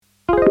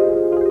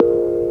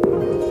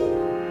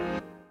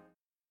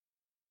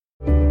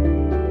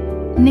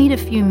Need a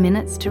few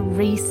minutes to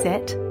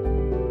reset?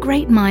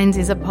 Great Minds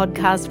is a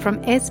podcast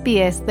from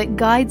SBS that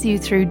guides you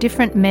through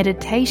different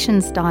meditation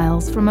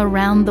styles from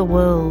around the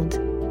world.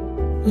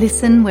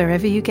 Listen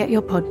wherever you get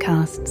your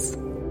podcasts.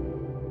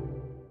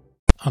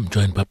 I'm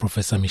joined by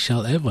Professor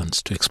Michelle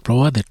Evans to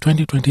explore the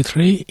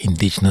 2023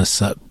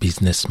 Indigenous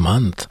Business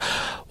Month.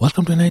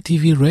 Welcome to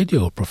NITV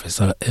Radio,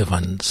 Professor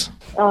Evans.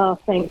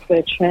 Thanks,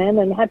 Bertrand,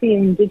 and happy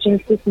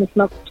Indigenous Business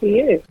Month to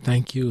you.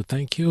 Thank you.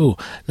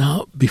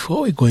 Now,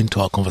 before we go into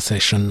our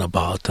conversation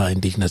about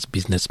Indigenous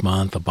Business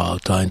Month,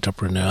 about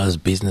entrepreneurs,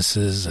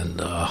 businesses,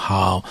 and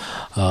how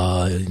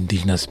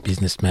Indigenous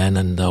businessmen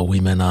and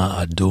women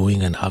are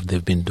doing and have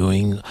they've been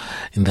doing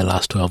in the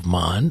last 12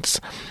 months,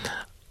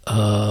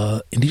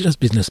 Indigenous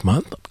Business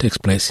Month takes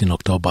place in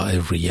October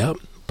every year,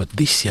 but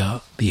this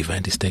year the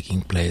event is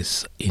taking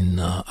place in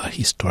a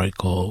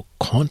historical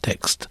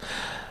context.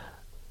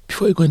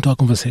 Before we go into our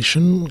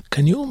conversation,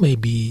 can you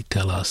maybe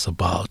tell us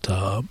about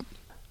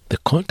the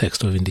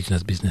context of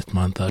Indigenous Business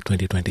Month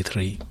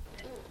 2023?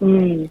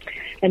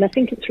 And I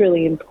think it's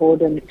really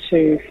important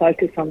to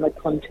focus on the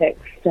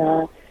context.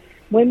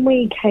 When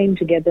we came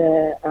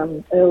together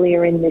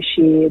earlier in this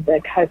year, the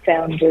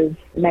co-founders,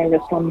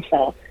 Melbourne,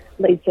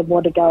 Lisa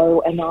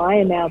Wadago and I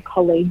and our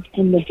colleagues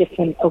in the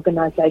different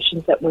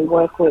organisations that we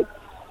work with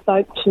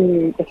spoke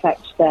to the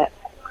fact that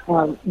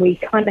we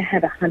kind of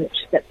had a hunch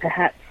that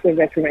perhaps the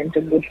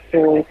referendum would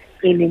fall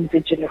in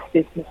Indigenous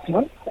Business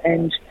Month,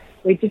 and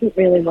we didn't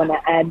really want to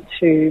add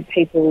to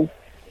people's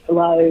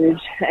load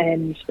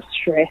and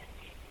stress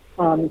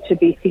to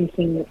be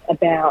thinking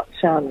about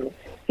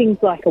things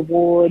like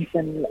awards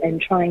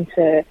and trying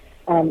to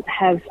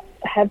have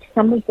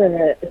some of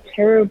the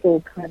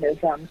terrible kind of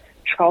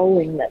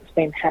trolling that's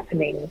been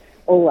happening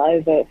all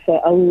over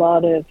for a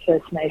lot of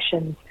First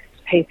Nations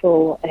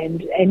people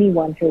and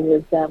anyone who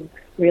was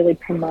really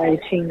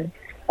promoting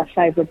a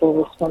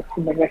favourable response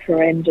in the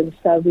referendum.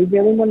 So we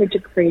really wanted to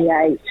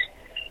create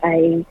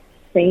a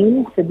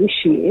theme for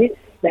this year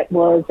that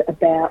was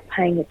about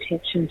paying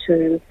attention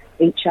to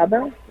each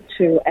other,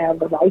 to our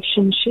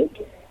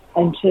relationship,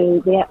 and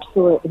to the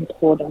absolute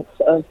importance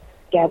of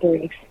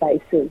gathering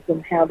spaces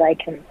and how they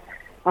can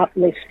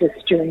uplift us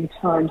during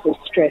times of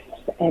stress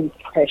and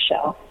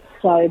pressure.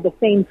 So the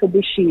theme for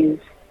this year's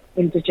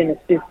Indigenous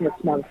Business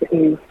Month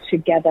is to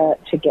gather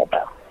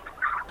together.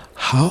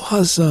 How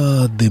has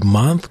the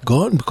month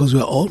gone? Because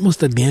we're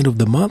almost at the end of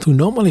the month. We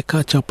normally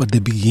catch up at the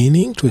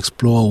beginning to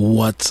explore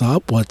what's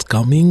up, what's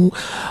coming,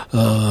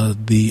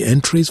 the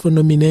entries for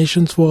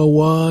nominations for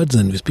awards,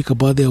 and we speak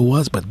about the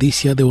awards, but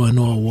this year there were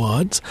no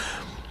awards.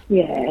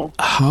 Yeah.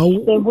 How?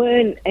 There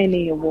weren't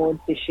any awards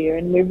this year,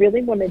 and we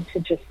really wanted to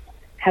just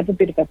have a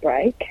bit of a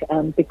break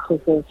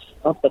because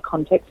of the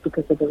context,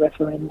 because of the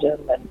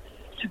referendum, and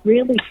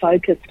really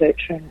focus,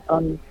 Bertrand,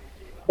 on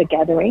the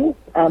gathering.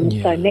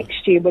 So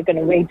next year we're going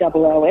to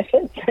redouble our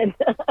efforts and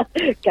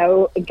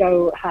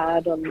go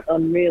hard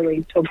on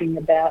really talking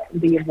about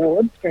the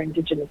awards for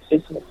Indigenous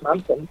Business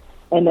Month,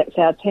 and it's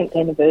our 10th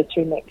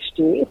anniversary next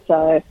year,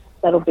 so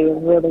that'll be a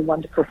really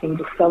wonderful thing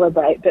to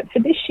celebrate. But for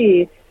this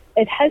year,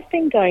 it has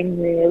been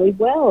going really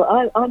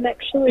well. I'm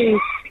actually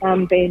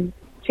been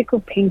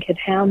tickled pink at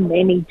how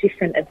many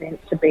different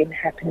events have been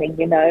happening,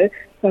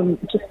 from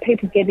just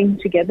people getting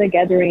together,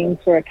 gathering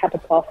for a cup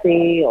of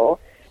coffee, or,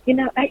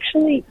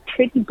 actually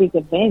pretty big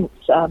events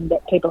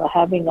that people are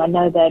having. I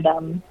know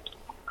that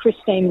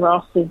Christine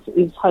Ross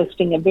is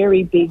hosting a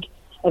very big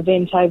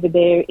event over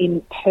there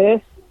in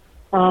Perth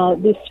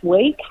this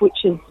week,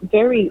 which is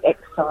very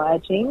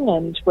exciting,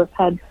 and we've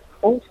had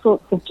all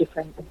sorts of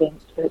different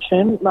events,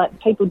 Bertrand, like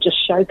people just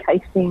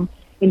showcasing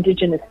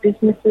Indigenous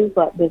businesses,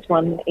 like there's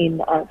one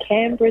in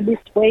Canberra this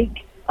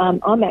week.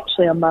 I'm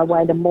actually on my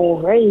way to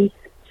Moree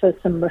for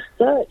some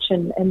research,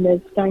 and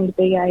there's going to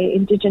be a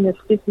Indigenous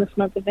Business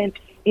Month event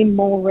in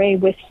Moree.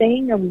 We're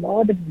seeing a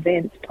lot of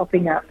events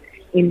popping up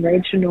in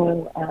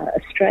regional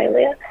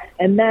Australia,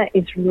 and that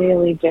is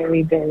really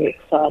very, very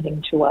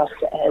exciting to us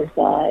as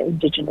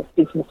Indigenous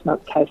Business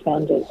Month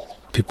co-founders.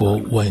 People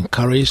were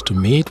encouraged to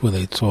meet, whether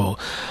it's for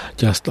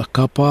just a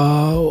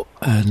couple,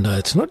 and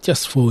it's not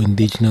just for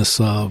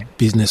Indigenous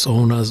business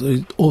owners,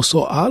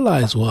 also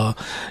allies were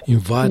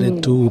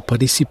invited to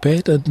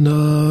participate. And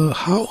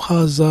how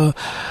has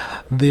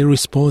the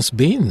response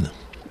been?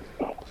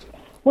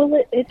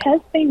 Well, it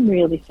has been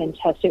really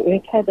fantastic.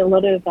 We've had a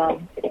lot of,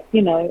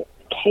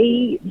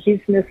 key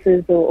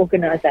businesses or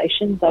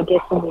organisations, I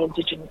guess, in the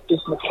Indigenous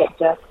business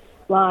sector,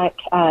 like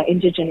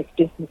Indigenous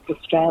Business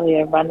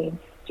Australia, running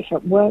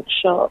different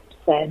workshops,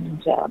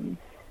 and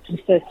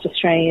First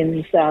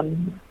Australians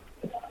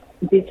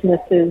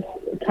businesses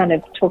kind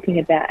of talking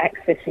about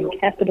accessing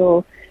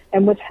capital.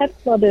 And we've had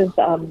a lot of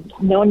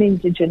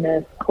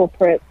non-Indigenous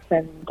corporates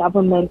and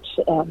government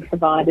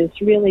providers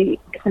really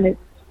kind of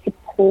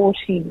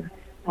supporting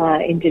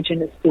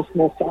Indigenous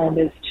business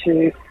owners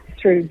through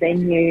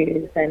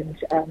venues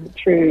and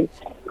through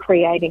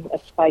creating a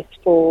space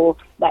for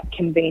that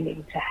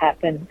convening to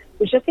happen,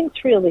 which I think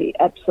is really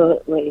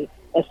absolutely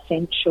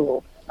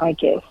essential, I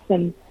guess.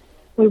 And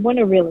we want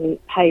to really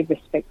pay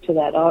respect to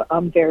that.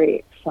 I'm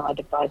very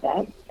excited by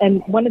that.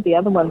 And one of the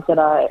other ones that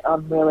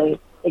I'm really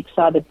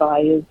excited by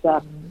is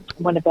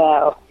one of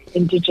our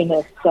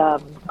Indigenous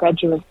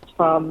graduates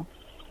from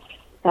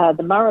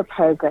the Murrah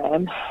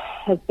program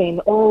has been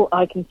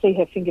I can see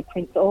her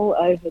fingerprints all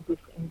over this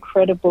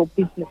incredible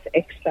business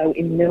expo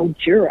in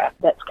Mildura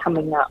that's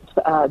coming up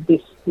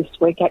this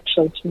week,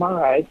 actually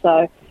tomorrow.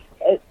 So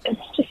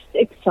it's just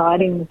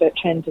exciting,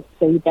 Bertrand, to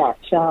see that.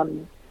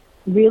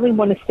 Really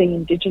want to see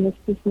Indigenous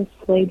business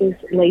leaders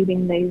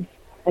leading these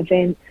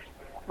events,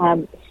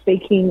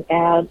 speaking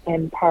out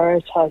and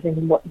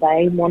prioritising what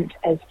they want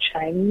as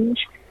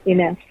change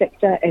in our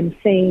sector, and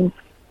seeing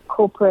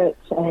corporates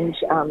and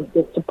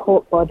the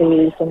support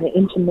bodies and the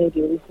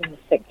intermediaries in the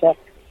sector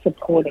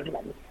supporting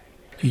them.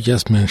 You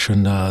just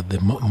mentioned the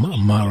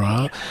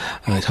Murrah.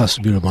 It has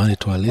to be reminded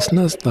to our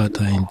listeners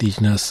that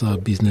Indigenous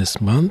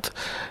Business Month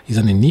is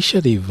an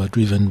initiative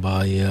driven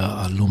by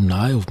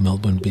alumni of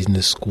Melbourne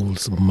Business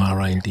School's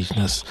Murrah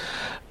Indigenous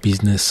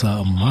Business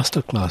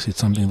Masterclass. It's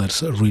something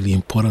that's really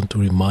important to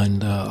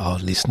remind our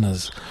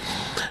listeners.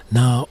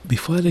 Now,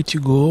 before I let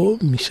you go,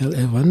 Michelle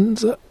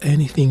Evans,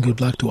 anything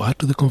you'd like to add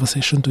to the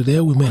conversation today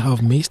we may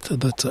have missed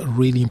that's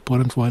really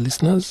important for our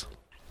listeners?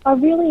 I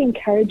really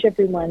encourage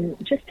everyone,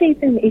 just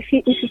even if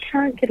you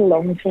can't get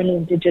along to an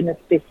Indigenous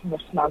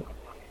Business Month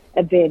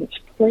event,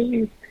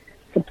 please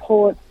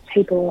support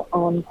people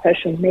on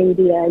social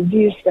media,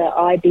 use the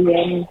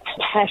IBM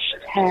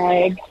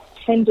hashtag,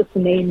 send us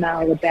an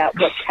email about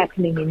what's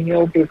happening in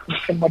your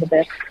business and what are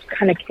the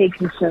kind of key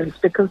concerns,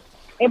 because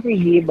every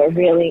year we're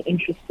really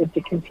interested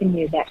to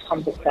continue that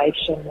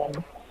conversation.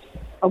 And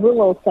I will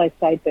also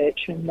say,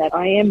 Bertrand, that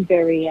I am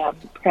very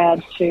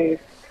proud to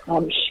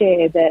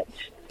share that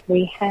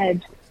we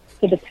had,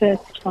 for the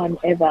first time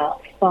ever,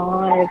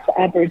 5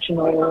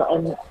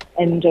 Aboriginal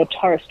and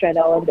Torres Strait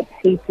Islander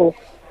people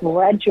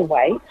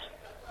graduate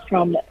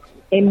from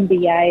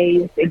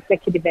MBAs,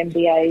 executive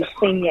MBAs,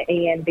 senior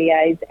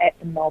EMBAs at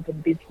the Melbourne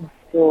Business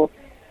School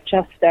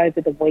just over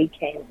the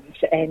weekend.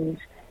 And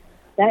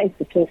that is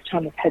the first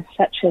time we've had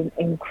such an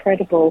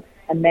incredible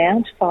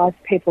amount, 5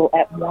 people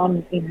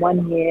in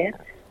 1 year.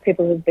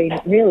 People have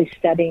been really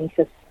studying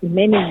for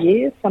many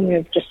years. Some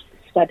have just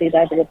studied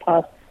over the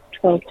past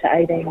 12 to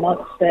 18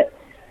 months, but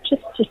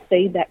just to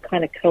see that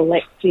kind of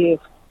collective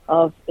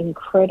of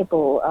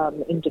incredible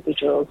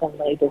individuals and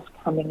leaders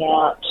coming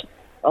out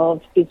of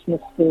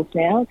business schools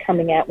now,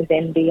 coming out with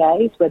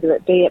MBAs, whether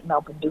it be at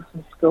Melbourne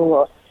Business School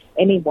or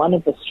any one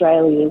of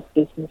Australia's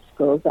business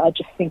schools, I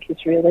just think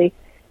is really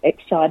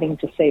exciting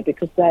to see,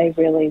 because they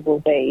really will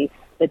be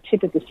the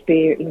tip of the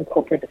spear in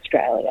corporate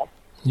Australia.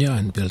 Yeah,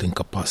 and building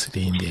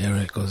capacity in the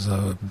area, because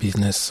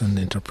business and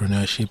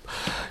entrepreneurship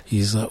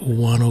is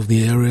one of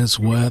the areas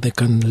where they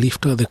can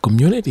lift the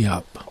community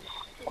up.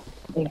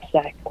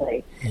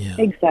 Exactly. Yeah.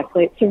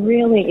 Exactly. It's a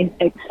really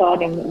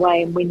exciting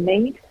way, and we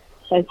need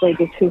those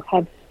leaders who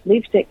have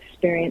lived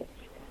experience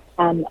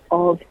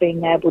of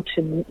being able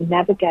to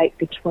navigate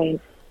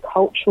between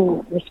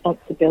cultural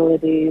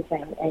responsibilities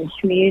and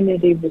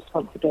community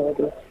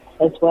responsibilities,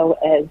 as well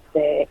as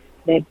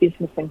their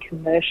business and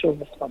commercial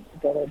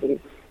responsibilities,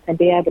 and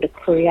be able to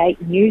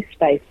create new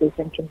spaces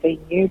and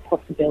convene new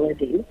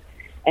possibilities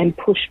and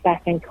push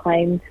back and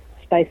claim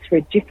space for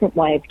a different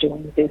way of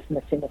doing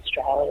business in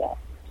Australia.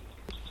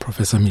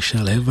 Professor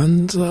Michelle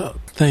Evans,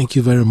 thank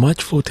you very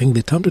much for taking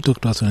the time to talk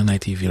to us on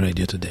NITV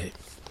Radio today.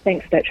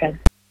 Thanks, Bertrand.